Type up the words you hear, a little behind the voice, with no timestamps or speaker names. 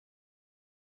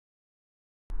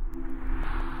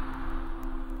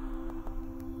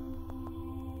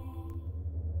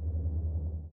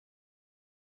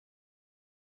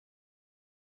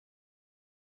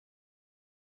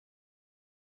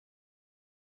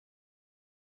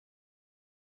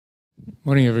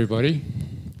Morning, everybody.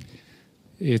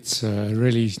 It's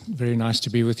really very nice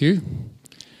to be with you.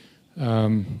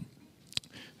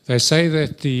 They say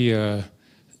that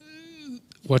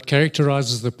what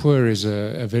characterizes the poor is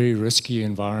a very risky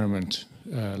environment,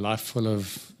 life full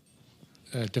of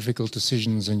difficult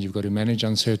decisions, and you've got to manage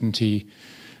uncertainty.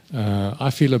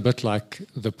 I feel a bit like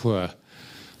the poor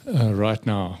right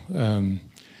now,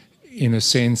 in a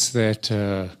sense that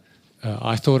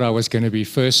I thought I was going to be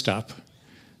first up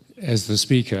as the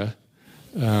speaker,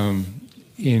 and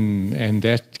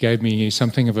that gave me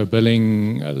something of a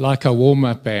billing, like a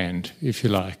warm-up band, if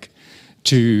you like,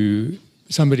 to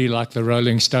somebody like the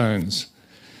Rolling Stones.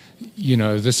 You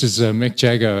know, this is Mick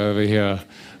Jagger over here.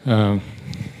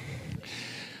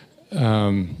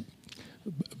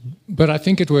 But I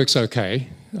think it works okay.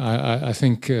 I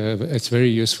think it's very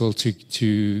useful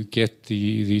to get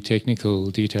the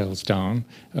technical details down.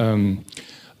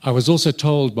 I was also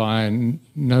told by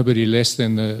nobody less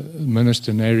than the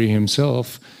Minister Neri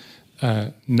himself,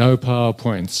 no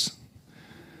PowerPoints.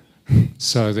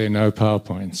 So there are no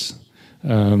PowerPoints.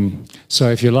 So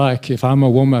if you like, if I'm a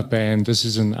warm-up band, this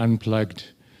is an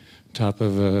unplugged type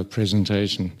of a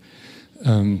presentation.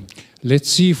 Let's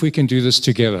see if we can do this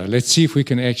together. Let's see if we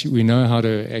can we know how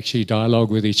to actually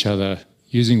dialogue with each other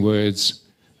using words.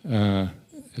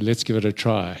 Let's give it a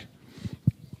try.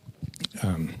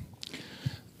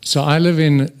 So I live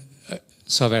in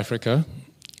South Africa,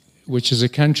 which is a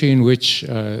country in which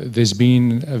there's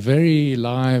been a very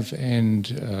live and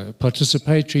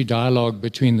participatory dialogue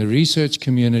between the research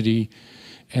community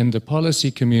and the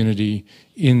policy community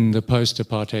in the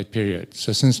post-apartheid period.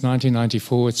 So since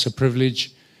 1994, it's a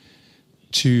privilege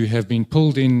to have been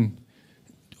pulled in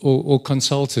or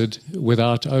consulted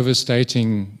without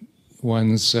overstating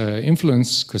one's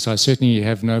influence, because I certainly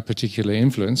have no particular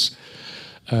influence.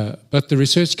 But the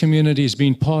research community has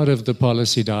been part of the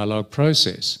policy dialogue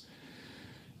process.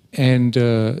 And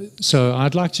so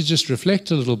I'd like to just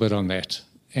reflect a little bit on that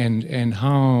and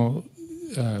how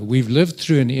we've lived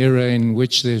through an era in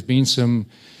which there's been some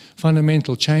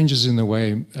fundamental changes in the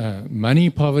way money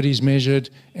poverty is measured,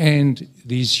 and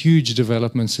these huge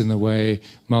developments in the way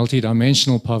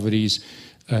multidimensional poverty's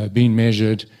been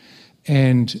measured.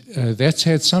 And that's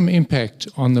had some impact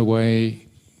on the way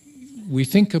we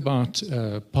think about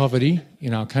poverty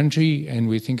in our country, and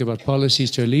we think about policies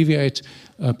to alleviate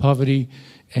poverty,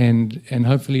 and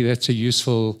hopefully that's a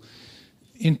useful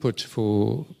input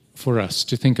for us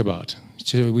to think about.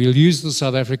 So we'll use the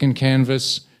South African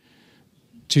canvas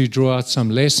to draw out some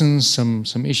lessons,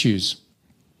 some issues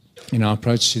in our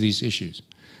approach to these issues.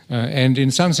 And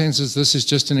in some senses, this is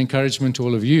just an encouragement to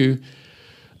all of you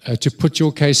to put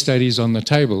your case studies on the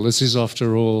table. This is,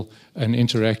 after all, an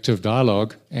interactive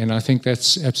dialogue, and I think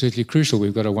that's absolutely crucial.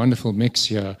 We've got a wonderful mix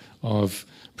here of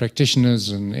practitioners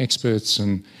and experts,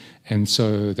 and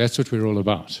so that's what we're all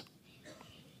about.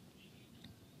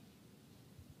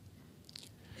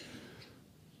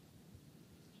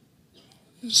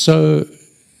 So,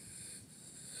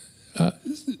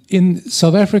 in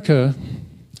South Africa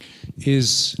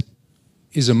is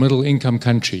a middle-income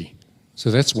country. So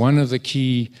that's one of the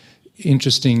key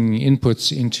interesting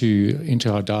inputs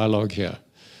into our dialogue here.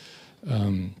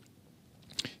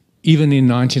 Even in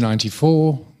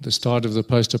 1994, the start of the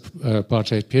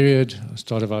post-apartheid period,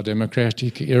 start of our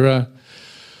democratic era,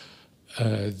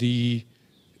 the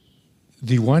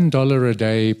 $1 a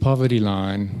day poverty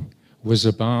line was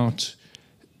about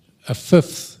a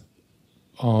fifth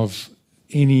of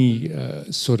any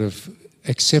sort of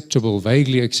acceptable,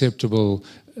 vaguely acceptable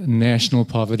national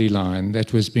poverty line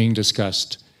that was being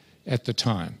discussed at the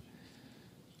time.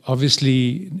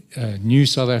 Obviously, new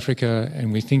South Africa,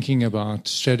 and we're thinking about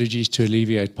strategies to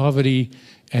alleviate poverty,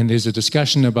 and there's a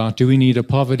discussion about, do we need a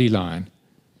poverty line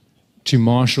to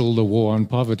marshal the war on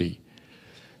poverty?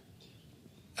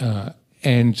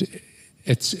 And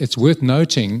it's worth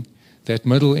noting that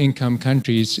middle-income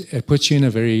countries, it puts you in a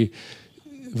very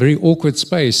awkward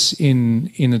space in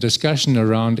a discussion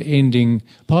around ending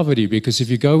poverty, because if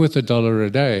you go with $1 a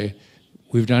day,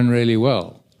 we've done really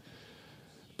well.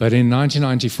 But in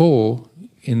 1994,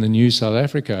 in the new South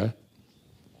Africa,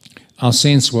 our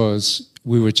sense was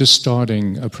we were just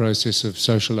starting a process of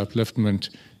social upliftment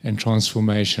and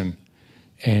transformation,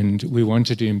 and we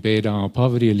wanted to embed our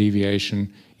poverty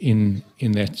alleviation in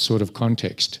that sort of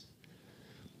context.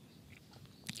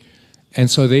 And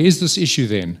so there is this issue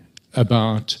then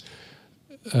about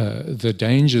the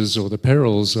dangers or the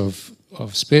perils of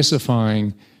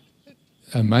specifying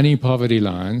money poverty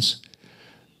lines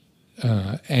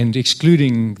and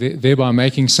excluding, thereby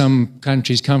making some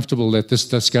countries comfortable that this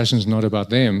discussion is not about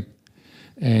them.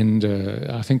 And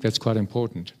I think that's quite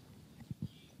important.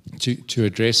 to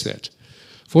address that.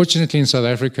 Fortunately, in South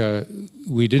Africa,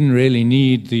 we didn't really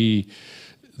need the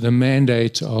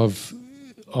mandate of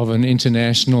an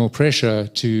international pressure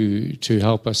to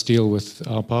help us deal with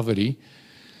our poverty.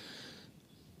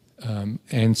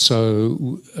 And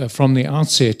so from the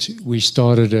outset, we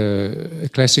started a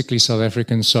classically South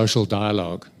African social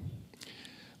dialogue.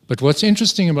 But what's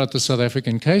interesting about the South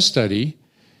African case study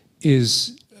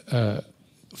is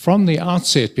from the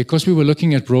outset, because we were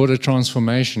looking at broader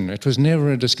transformation, it was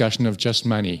never a discussion of just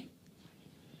money.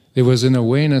 There was an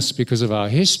awareness, because of our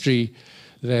history,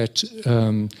 that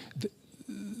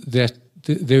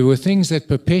there were things that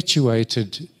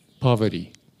perpetuated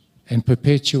poverty and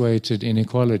perpetuated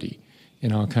inequality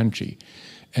in our country.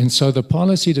 And so the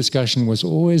policy discussion was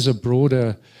always a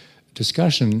broader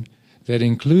discussion that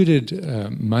included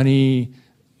money,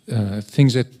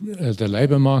 things that the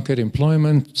labor market,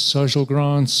 employment, social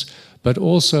grants, but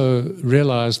also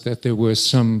realized that there were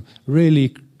some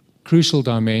really crucial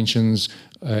dimensions,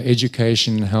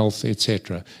 education, health,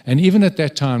 etc. And even at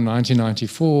that time,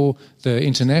 1994, the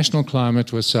international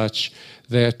climate was such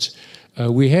that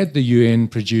we had the UN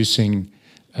producing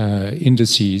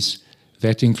indices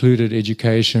that included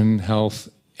education, health,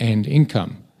 and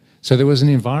income. So there was an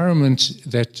environment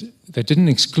that didn't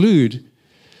exclude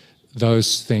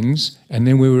those things, and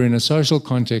then we were in a social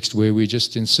context where we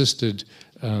just insisted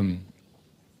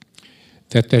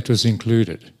that was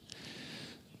included.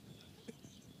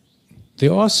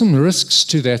 There are some risks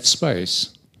to that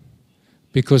space,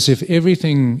 because if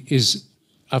everything is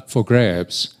up for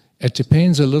grabs, it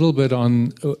depends a little bit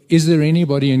on, is there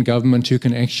anybody in government who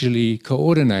can actually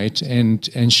coordinate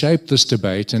and shape this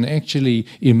debate and actually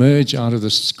emerge out of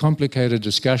this complicated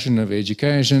discussion of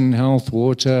education, health,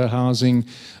 water, housing,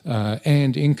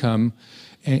 and income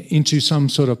into some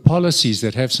sort of policies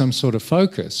that have some sort of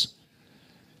focus?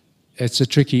 It's a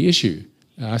tricky issue.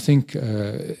 I think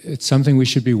it's something we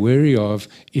should be wary of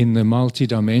in the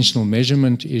multidimensional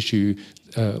measurement issue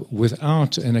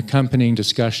without an accompanying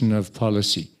discussion of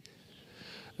policy.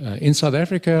 In South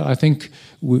Africa, I think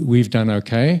we've done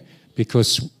okay,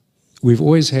 because we've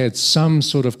always had some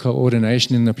sort of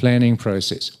coordination in the planning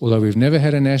process. Although we've never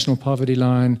had a national poverty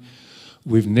line,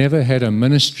 we've never had a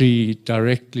ministry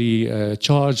directly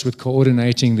charged with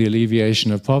coordinating the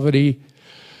alleviation of poverty.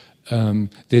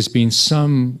 There's been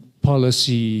some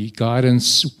policy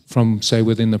guidance from, say,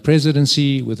 within the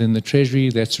presidency, within the treasury,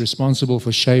 that's responsible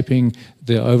for shaping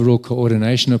the overall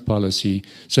coordination of policy,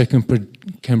 so it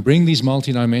can bring these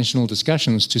multidimensional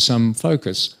discussions to some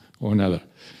focus or another.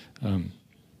 And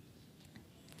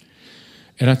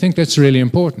I think that's really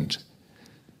important.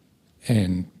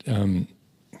 And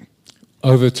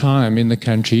over time in the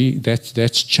country,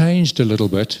 that's changed a little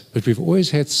bit, but we've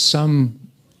always had some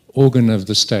organ of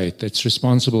the state that's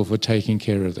responsible for taking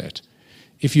care of that.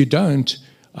 If you don't,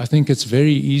 I think it's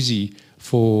very easy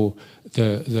for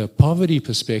the poverty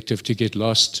perspective to get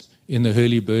lost in the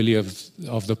hurly-burly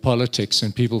of the politics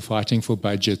and people fighting for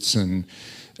budgets and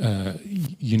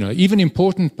you know, even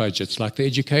important budgets like the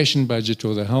education budget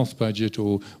or the health budget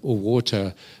or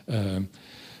water.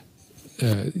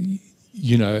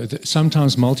 You know,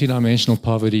 sometimes multidimensional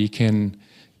poverty can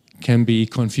be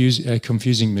a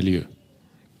confusing milieu.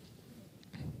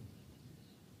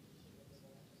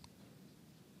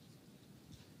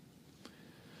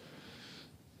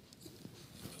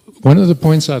 One of the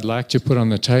points I'd like to put on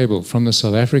the table from the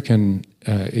South African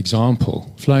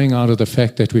example, flowing out of the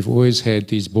fact that we've always had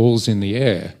these balls in the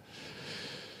air,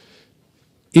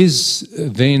 is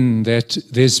then that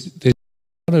there's a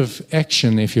lot of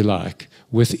action, if you like,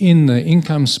 within the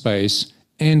income space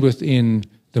and within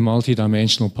the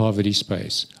multidimensional poverty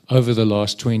space over the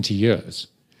last 20 years.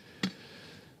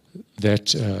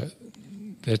 That's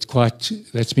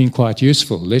been quite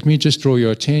useful. Let me just draw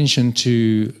your attention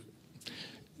to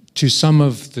some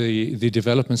of the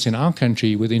developments in our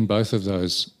country within both of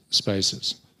those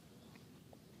spaces.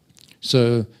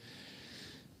 So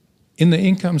in the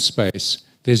income space,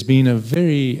 there's been a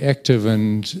very active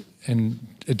and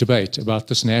a debate about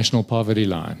this national poverty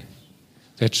line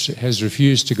that has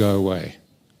refused to go away.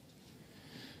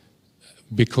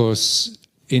 Because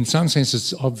in some sense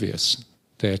it's obvious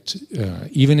that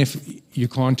even if you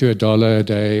can't do $1 a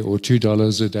day or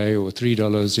 $2 a day or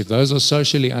 $3, if those are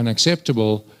socially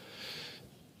unacceptable,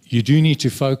 you do need to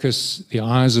focus the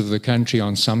eyes of the country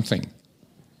on something.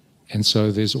 And so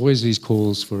there's always these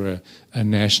calls for a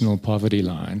national poverty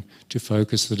line to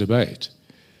focus the debate.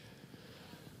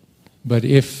 But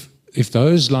if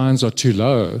those lines are too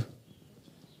low,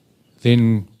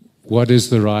 then what is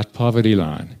the right poverty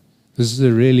line? This is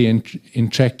a really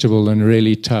intractable and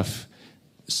really tough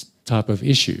type of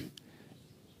issue.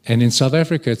 And in South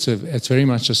Africa, it's very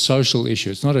much a social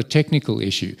issue. It's not a technical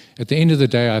issue. At the end of the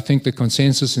day, I think the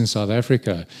consensus in South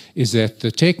Africa is that the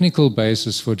technical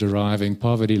basis for deriving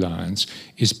poverty lines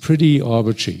is pretty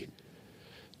arbitrary.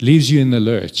 Leaves you in the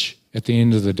lurch at the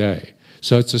end of the day.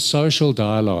 So it's a social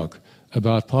dialogue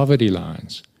about poverty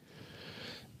lines.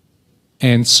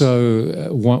 And so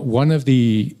one of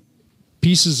the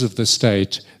pieces of the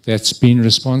state that's been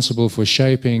responsible for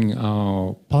shaping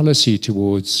our policy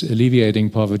towards alleviating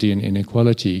poverty and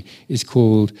inequality is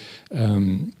called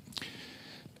we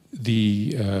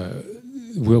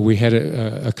had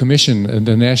a commission,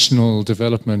 the National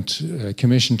Development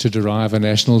Commission, to derive a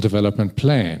National Development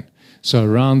Plan. So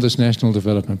around this National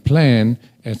Development Plan,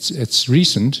 it's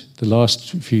recent, the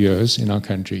last few years in our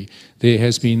country, there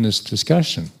has been this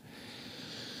discussion.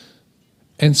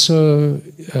 And so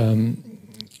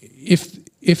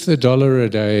if the dollar a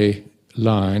day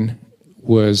line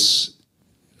was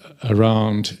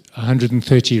around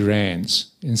 130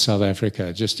 rands in South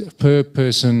Africa, just per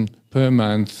person, per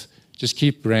month, just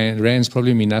keep rands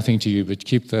probably mean nothing to you, but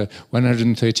keep the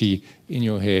 130 in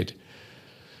your head.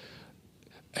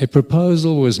 A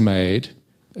proposal was made,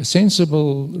 a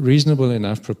sensible, reasonable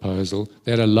enough proposal,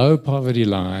 that a low poverty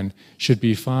line should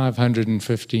be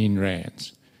 515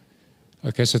 rands.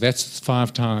 Okay, so that's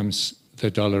 5 times the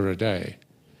dollar a day.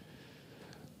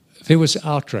 There was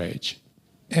outrage,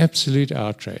 absolute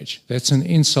outrage. That's an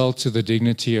insult to the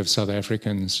dignity of South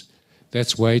Africans.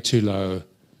 That's way too low.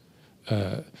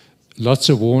 Lots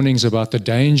of warnings about the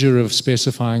danger of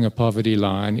specifying a poverty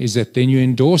line is that then you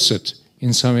endorse it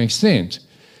in some extent.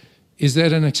 Is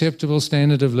that an acceptable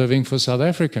standard of living for South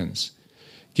Africans?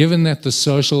 Given that the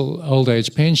social old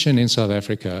age pension in South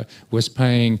Africa was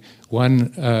paying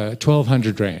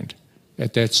 1,200 rand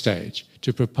at that stage,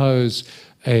 to propose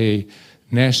a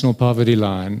national poverty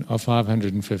line of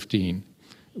 515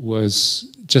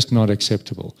 was just not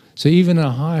acceptable. So even a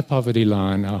high poverty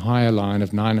line, a higher line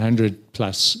of 900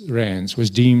 plus rands, was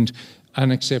deemed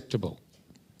unacceptable.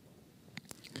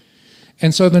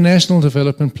 And so the National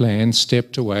Development Plan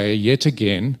stepped away yet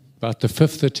again, about the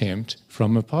 5th attempt,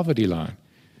 from a poverty line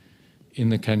in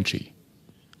the country.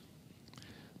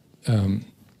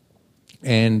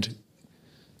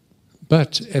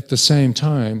 But at the same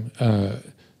time,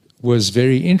 was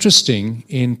very interesting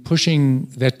in pushing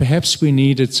that perhaps we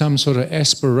needed some sort of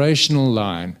aspirational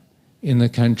line in the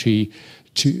country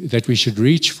that we should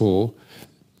reach for.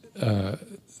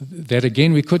 That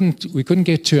again, we couldn't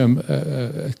get to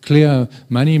a clear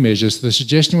money measure. So the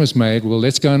suggestion was made, well,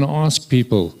 let's go and ask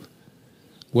people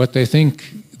what they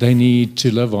think they need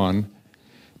to live on.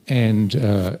 And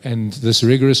this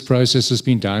rigorous process has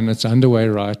been done. It's underway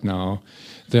right now.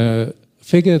 The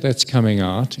figure that's coming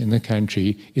out in the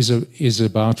country is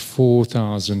about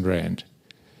 4,000 rand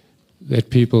that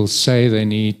people say they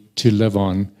need to live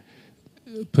on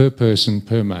per person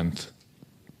per month.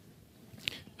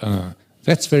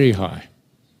 That's very high.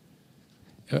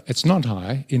 It's not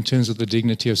high in terms of the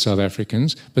dignity of South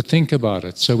Africans, but think about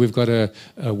it. So we've got a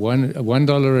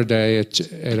 $1 a day at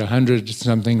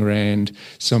 100-something rand,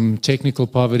 some technical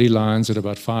poverty lines at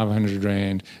about 500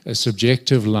 rand, a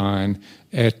subjective line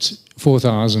at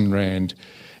 4,000 rand,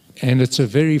 and it's a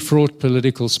very fraught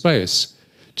political space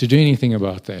to do anything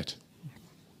about that.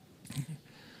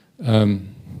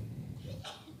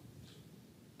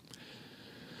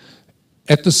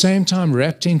 At the same time,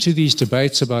 wrapped into these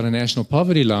debates about a national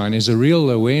poverty line is a real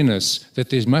awareness that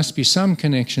there must be some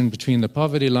connection between the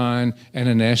poverty line and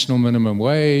a national minimum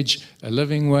wage, a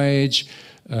living wage,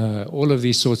 all of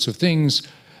these sorts of things.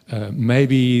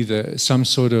 Maybe some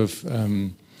sort of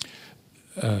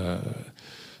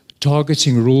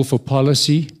targeting rule for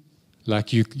policy,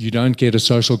 like you don't get a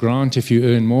social grant if you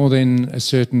earn more than a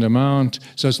certain amount.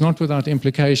 So it's not without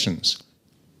implications.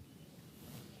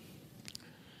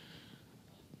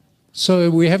 So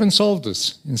we haven't solved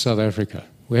this in South Africa.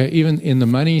 We're even in the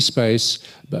money space,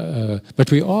 but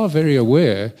we are very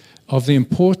aware of the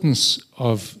importance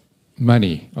of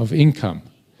money, of income,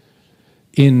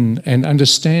 and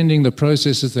understanding the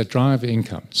processes that drive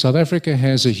income. South Africa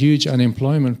has a huge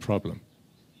unemployment problem,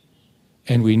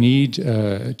 and we need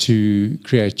to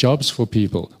create jobs for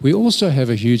people. We also have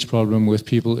a huge problem with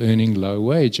people earning low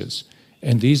wages.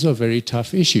 And these are very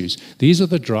tough issues. These are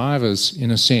the drivers,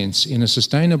 in a sense, in a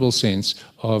sustainable sense,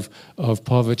 of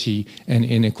poverty and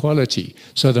inequality.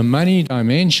 So the money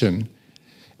dimension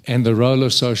and the role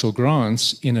of social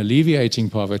grants in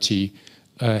alleviating poverty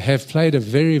have played a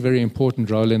very, very important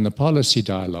role in the policy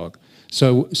dialogue.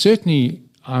 So certainly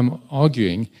I'm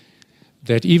arguing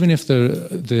that even if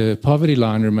the poverty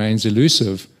line remains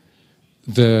elusive,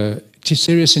 the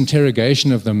serious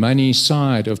interrogation of the money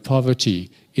side of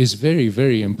poverty is very,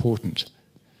 very important.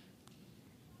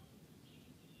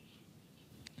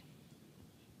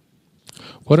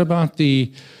 What about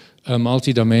the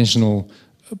multidimensional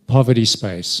poverty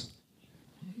space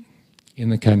in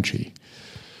the country?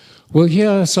 Well,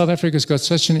 here South Africa's got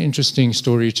such an interesting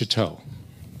story to tell.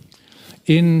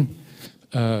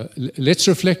 Let's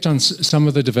reflect on some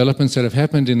of the developments that have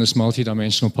happened in this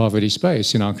multidimensional poverty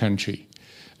space in our country.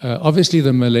 Obviously,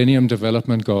 the Millennium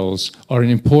Development Goals are an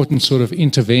important sort of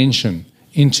intervention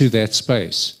into that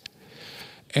space.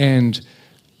 And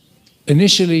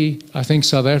initially, I think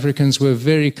South Africans were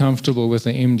very comfortable with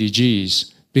the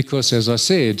MDGs because, as I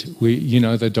said,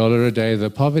 the dollar a day, the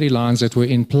poverty lines that were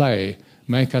in play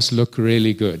make us look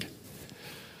really good.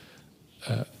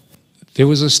 There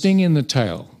was a sting in the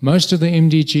tail. Most of the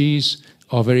MDGs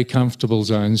are very comfortable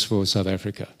zones for South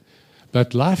Africa.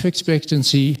 But life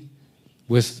expectancy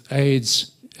with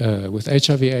AIDS, with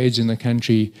HIV/AIDS in the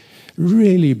country,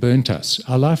 really burnt us.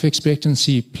 Our life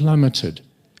expectancy plummeted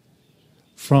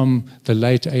from the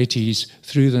late 80s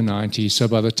through the 90s. So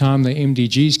by the time the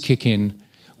MDGs kick in,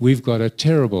 we've got a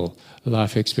terrible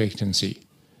life expectancy.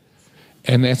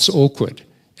 And that's awkward.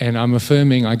 And I'm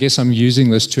affirming, I guess I'm using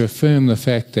this to affirm the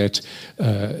fact that,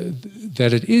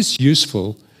 that it is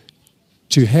useful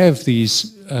to have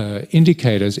these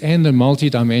indicators and the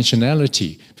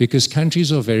multidimensionality, because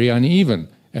countries are very uneven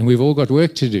and we've all got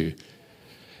work to do.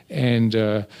 And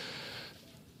the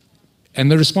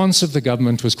response of the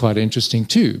government was quite interesting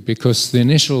too, because the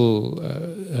initial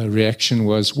reaction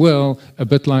was, well, a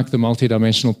bit like the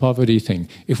multidimensional poverty thing.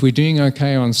 If we're doing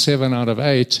okay on 7 out of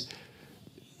 8,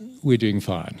 we're doing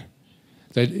fine.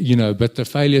 That, but the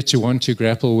failure to want to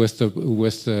grapple with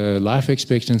the life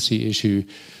expectancy issue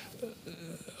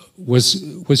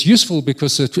was useful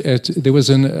because there was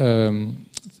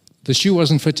the shoe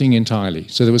wasn't fitting entirely,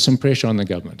 so there was some pressure on the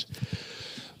government.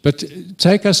 But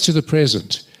take us to the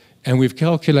present, and we've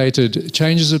calculated,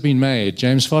 changes have been made.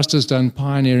 James Foster's done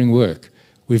pioneering work.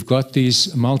 We've got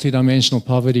these multidimensional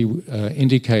poverty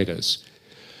indicators.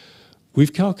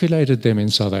 We've calculated them in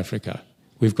South Africa.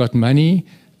 We've got money,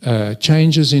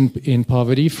 changes in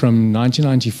poverty from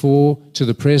 1994 to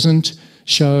the present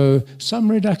show some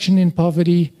reduction in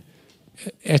poverty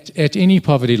at any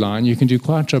poverty line. You can do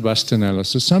quite robust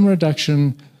analysis, some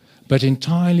reduction, but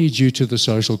entirely due to the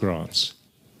social grants,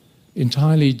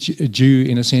 entirely due,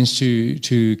 in a sense,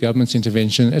 to government's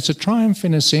intervention. It's a triumph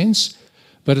in a sense,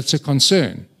 but it's a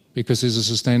concern because there's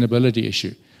a sustainability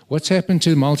issue. What's happened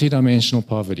to multidimensional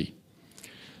poverty?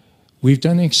 We've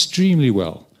done extremely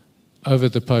well over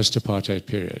the post-apartheid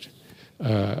period.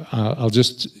 I'll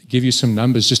just give you some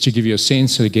numbers just to give you a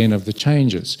sense again of the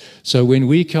changes. So when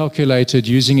we calculated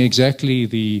using exactly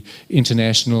the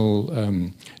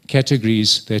international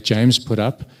categories that James put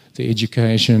up, the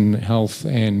education, health,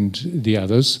 and the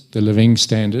others, the living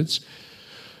standards,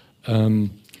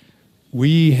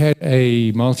 we had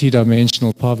a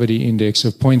multidimensional poverty index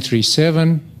of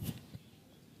 0.37.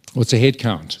 Well, it's a head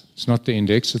count. It's not the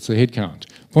index, it's the head count.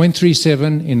 0.37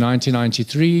 in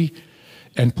 1993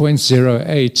 and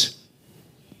 0.08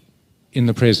 in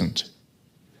the present.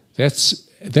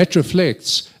 That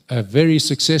reflects a very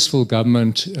successful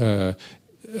government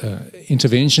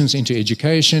interventions into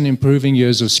education, improving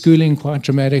years of schooling quite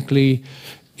dramatically,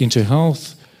 into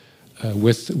health,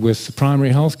 with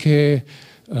primary health care,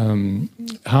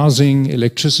 housing,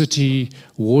 electricity,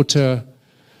 water.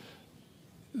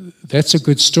 That's a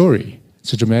good story.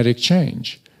 It's a dramatic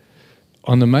change.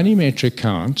 On the money metric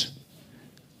count,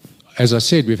 as I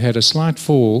said, we've had a slight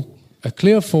fall, a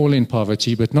clear fall in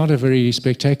poverty, but not a very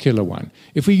spectacular one.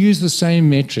 If we use the same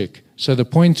metric, so the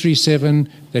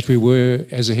 0.37 that we were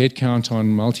as a head count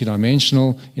on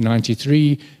multidimensional in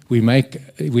 93,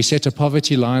 we set a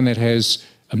poverty line that has,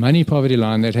 a money poverty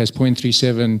line that has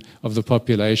 0.37 of the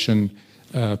population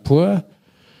poor.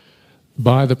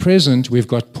 By the present, we've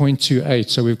got 0.28,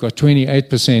 so we've got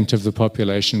 28% of the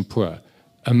population poor.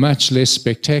 A much less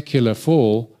spectacular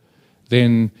fall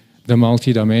than the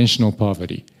multidimensional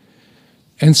poverty.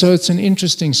 And so it's an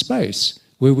interesting space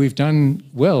where we've done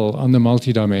well on the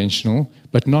multidimensional,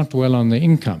 but not well on the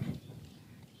income.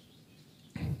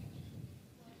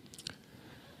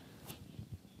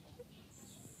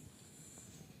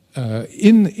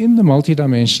 In the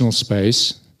multidimensional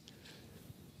space,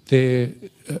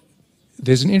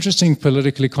 there's an interesting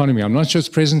political economy. I'm not sure it's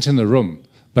present in the room,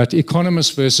 but economists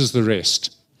versus the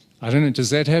rest. I don't know, does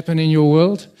that happen in your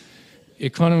world?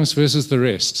 Economists versus the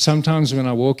rest. Sometimes when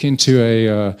I walk into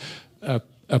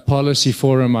a policy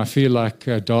forum, I feel like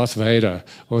Darth Vader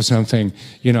or something.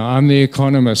 I'm the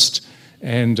economist,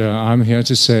 and I'm here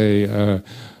to say,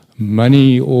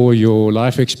 money or your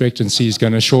life expectancy is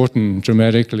going to shorten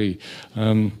dramatically.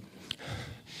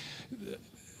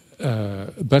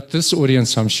 But this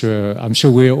audience, I'm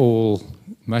sure we're all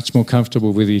much more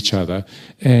comfortable with each other.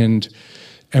 And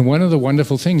one of the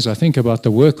wonderful things I think about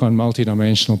the work on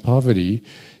multidimensional poverty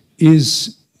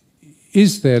is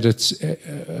that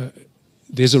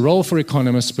there's a role for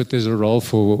economists, but there's a role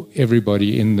for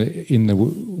everybody in the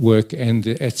work, and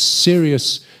it's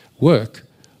serious work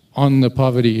on the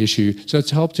poverty issue. So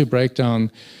it's helped to break down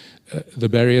the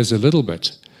barriers a little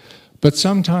bit. But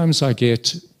sometimes I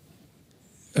get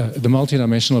the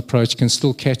multidimensional approach can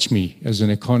still catch me as an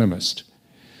economist.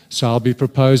 So I'll be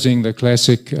proposing the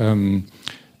classic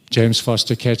James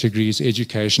Foster categories: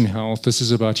 education, health. This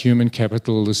is about human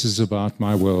capital. This is about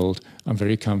my world. I'm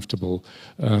very comfortable.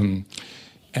 And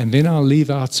then I'll leave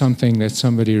out something that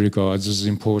somebody regards as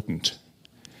important.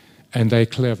 And they're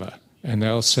clever. And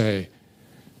they'll say,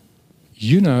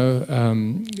 you know,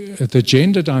 the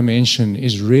gender dimension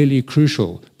is really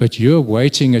crucial, but you're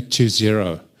weighting it to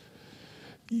 0.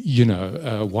 You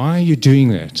know, why are you doing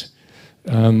that?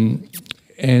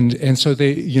 And so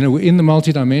they, you know, in the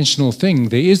multidimensional thing,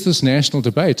 there is this national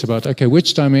debate about, okay,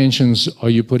 which dimensions are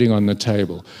you putting on the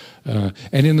table?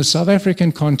 And in the South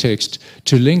African context,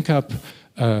 to link up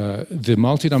the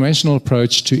multidimensional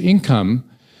approach to income,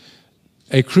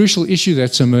 a crucial issue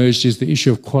that's emerged is the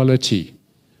issue of quality.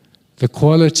 The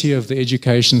quality of the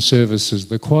education services,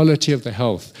 the quality of the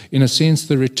health, in a sense,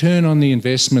 the return on the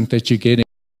investment that you're getting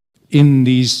in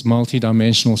these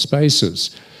multidimensional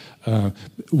spaces.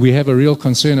 We have a real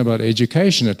concern about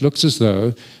education. It looks as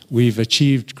though we've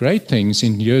achieved great things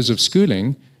in years of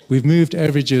schooling. We've moved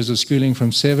average years of schooling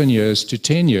from 7 years to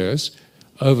 10 years,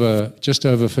 just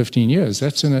over 15 years.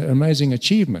 That's an amazing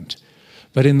achievement.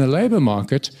 But in the labor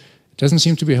market, it doesn't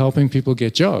seem to be helping people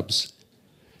get jobs.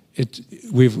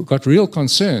 We've got real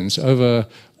concerns over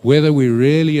whether we're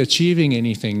really achieving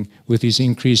anything with these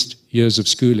increased years of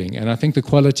schooling. And I think the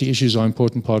quality issues are an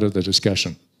important part of the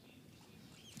discussion.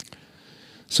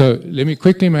 So let me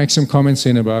quickly make some comments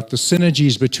in about the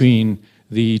synergies between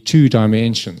the two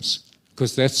dimensions,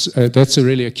 because that's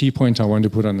really a key point I want to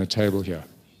put on the table here.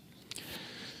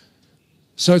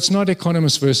 So it's not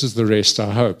economists versus the rest,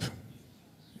 I hope.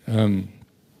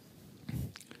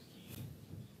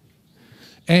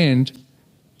 And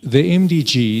the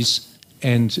MDGs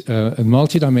and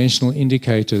multidimensional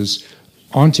indicators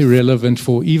aren't irrelevant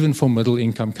even for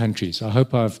middle-income countries. I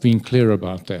hope I've been clear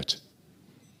about that.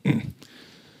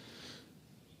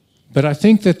 But I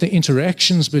think that the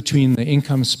interactions between the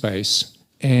income space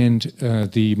and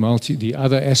the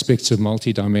other aspects of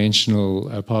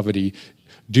multidimensional poverty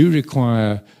do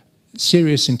require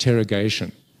serious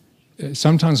interrogation.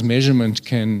 Sometimes measurement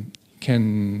can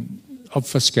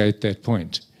obfuscate that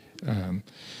point.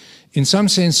 In some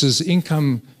senses,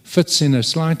 income fits in a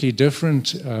slightly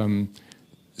different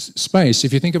space.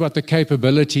 If you think about the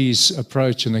capabilities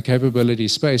approach and the capability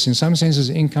space, in some senses,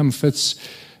 income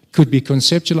could be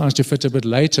conceptualized to fit a bit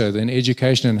later than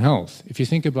education and health. If you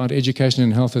think about education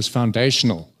and health as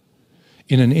foundational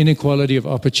in an inequality of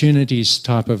opportunities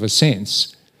type of a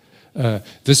sense,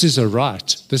 this is a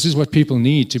right. This is what people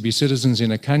need to be citizens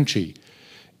in a country.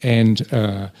 And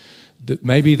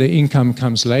maybe the income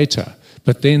comes later.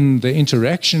 But then the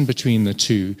interaction between the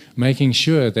two, making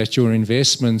sure that your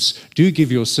investments do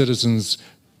give your citizens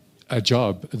a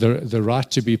job, the right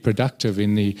to be productive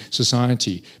in the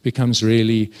society, becomes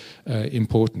really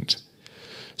important.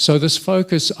 So this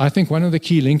focus, I think one of the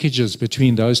key linkages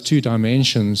between those two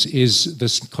dimensions is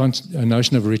this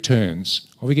notion of returns.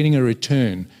 Are we getting a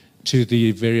return to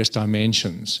the various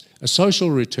dimensions? A social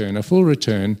return, a full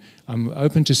return. I'm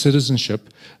open to citizenship.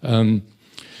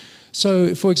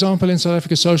 So, for example, in South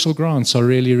Africa, social grants are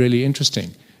really, really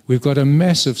interesting. We've got a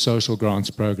massive social grants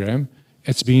program.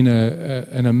 It's been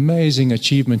an amazing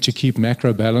achievement to keep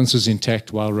macro balances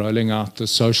intact while rolling out the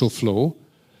social floor.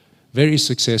 Very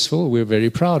successful. We're very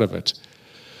proud of it.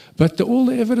 But all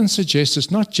the evidence suggests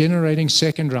it's not generating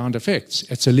second-round effects.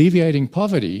 It's alleviating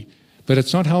poverty, but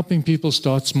it's not helping people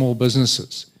start small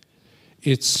businesses.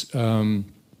 It's helping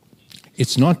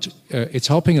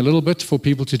a little bit for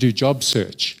people to do job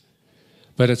search,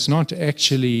 but it's not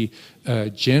actually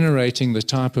generating the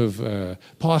type of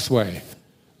pathway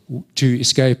to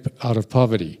escape out of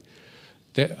poverty.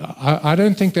 I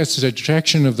don't think that's a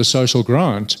detraction of the social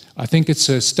grant. I think it's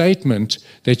a statement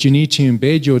that you need to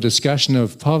embed your discussion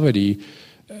of poverty,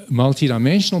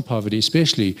 multidimensional poverty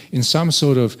especially, in some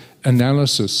sort of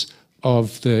analysis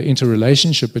of the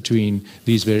interrelationship between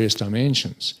these various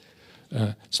dimensions.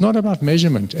 It's not about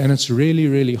measurement, and it's really,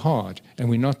 really hard, and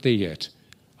we're not there yet,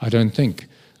 I don't think.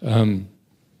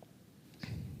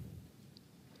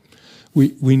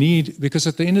 we need, because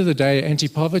at the end of the day,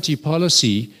 anti-poverty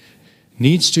policy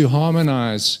needs to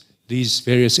harmonize these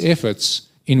various efforts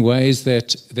in ways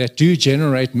that do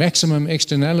generate maximum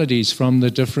externalities from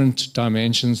the different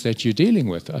dimensions that you're dealing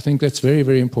with. I think that's very,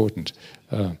 very important.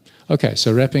 Okay,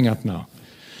 so wrapping up now.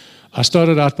 I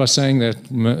started out by saying that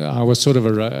I was sort of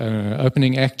an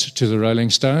opening act to the Rolling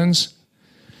Stones.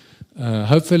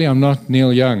 Hopefully I'm not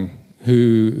Neil Young,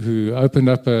 who opened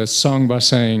up a song by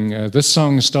saying, this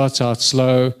song starts out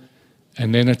slow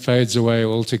and then it fades away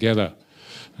altogether.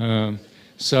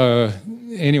 So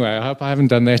anyway, I hope I haven't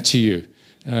done that to you.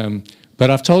 But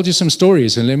I've told you some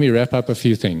stories, and let me wrap up a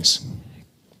few things.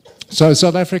 So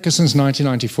South Africa since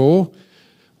 1994,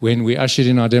 when we ushered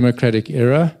in our democratic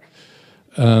era,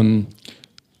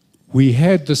 we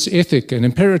had this ethic, an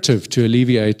imperative to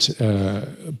alleviate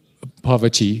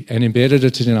poverty, and embedded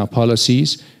it in our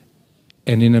policies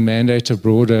and in a mandate of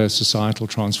broader societal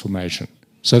transformation.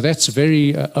 So that's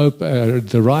very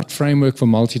the right framework for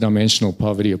multidimensional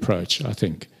poverty approach, I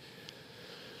think.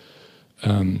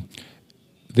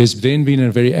 There's then been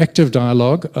a very active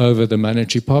dialogue over the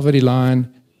monetary poverty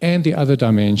line and the other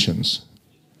dimensions.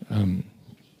 And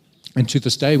to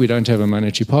this day, we don't have a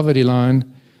monetary poverty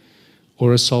line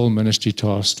or a sole ministry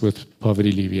tasked with poverty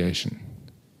alleviation.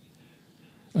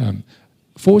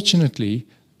 Fortunately,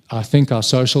 I think our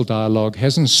social dialogue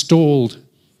hasn't stalled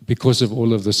because of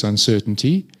all of this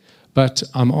uncertainty, but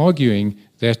I'm arguing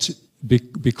that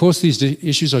because these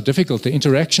issues are difficult, the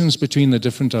interactions between the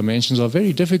different dimensions are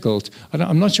very difficult.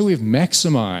 I'm not sure we've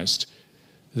maximized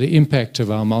the impact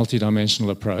of our multidimensional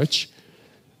approach.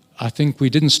 I think we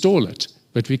didn't stall it,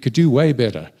 but we could do way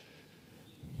better.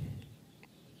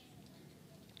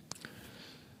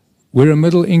 We're a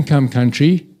middle-income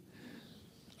country.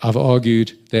 I've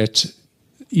argued that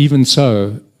even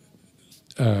so,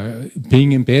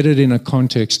 being embedded in a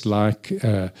context like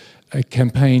a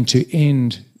campaign to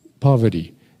end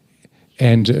poverty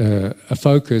and a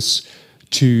focus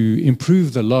to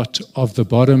improve the lot of the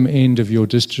bottom end of your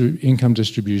income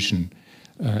distribution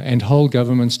and hold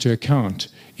governments to account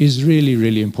is really,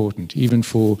 really important, even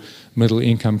for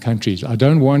middle-income countries. I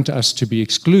don't want us to be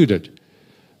excluded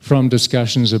from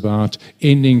discussions about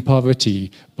ending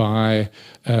poverty by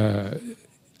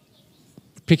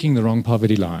picking the wrong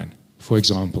poverty line, for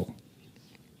example.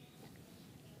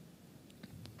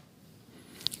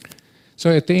 So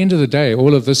at the end of the day,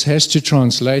 all of this has to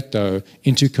translate, though,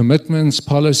 into commitments,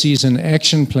 policies, and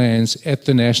action plans at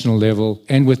the national level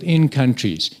and within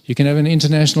countries. You can have an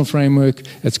international framework,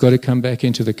 it's got to come back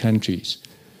into the countries.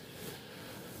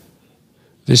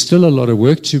 There's still a lot of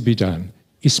work to be done,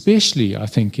 especially, I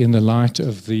think, in the light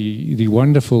of the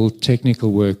wonderful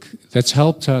technical work that's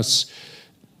helped us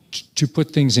to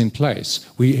put things in place.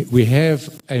 We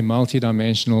have a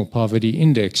multidimensional poverty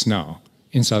index now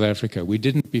in South Africa. We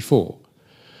didn't before.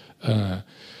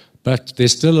 But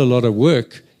there's still a lot of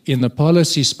work in the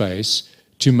policy space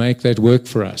to make that work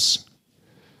for us.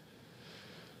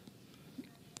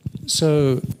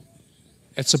 So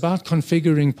it's about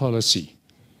configuring policy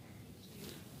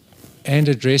and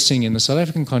addressing, in the South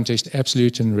African context,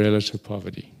 absolute and relative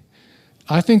poverty.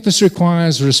 I think this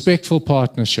requires respectful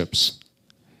partnerships.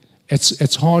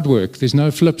 It's hard work. There's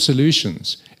no flip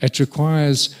solutions. It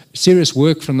requires serious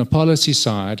work from the policy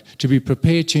side to be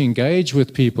prepared to engage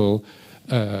with people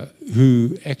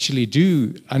who actually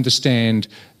do understand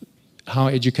how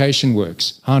education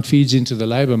works, how it feeds into the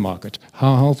labor market,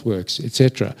 how health works,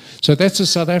 etc. So that's a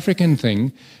South African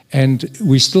thing, and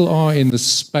we still are in the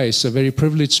space, a very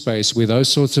privileged space, where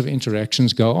those sorts of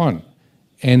interactions go on.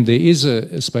 And there is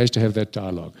a space to have that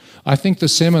dialogue. I think the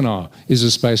seminar is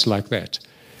a space like that.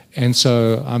 And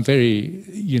so I'm very,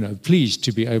 pleased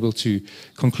to be able to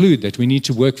conclude that we need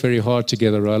to work very hard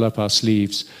together, roll up our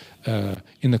sleeves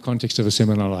in the context of a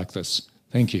seminar like this.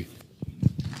 Thank you.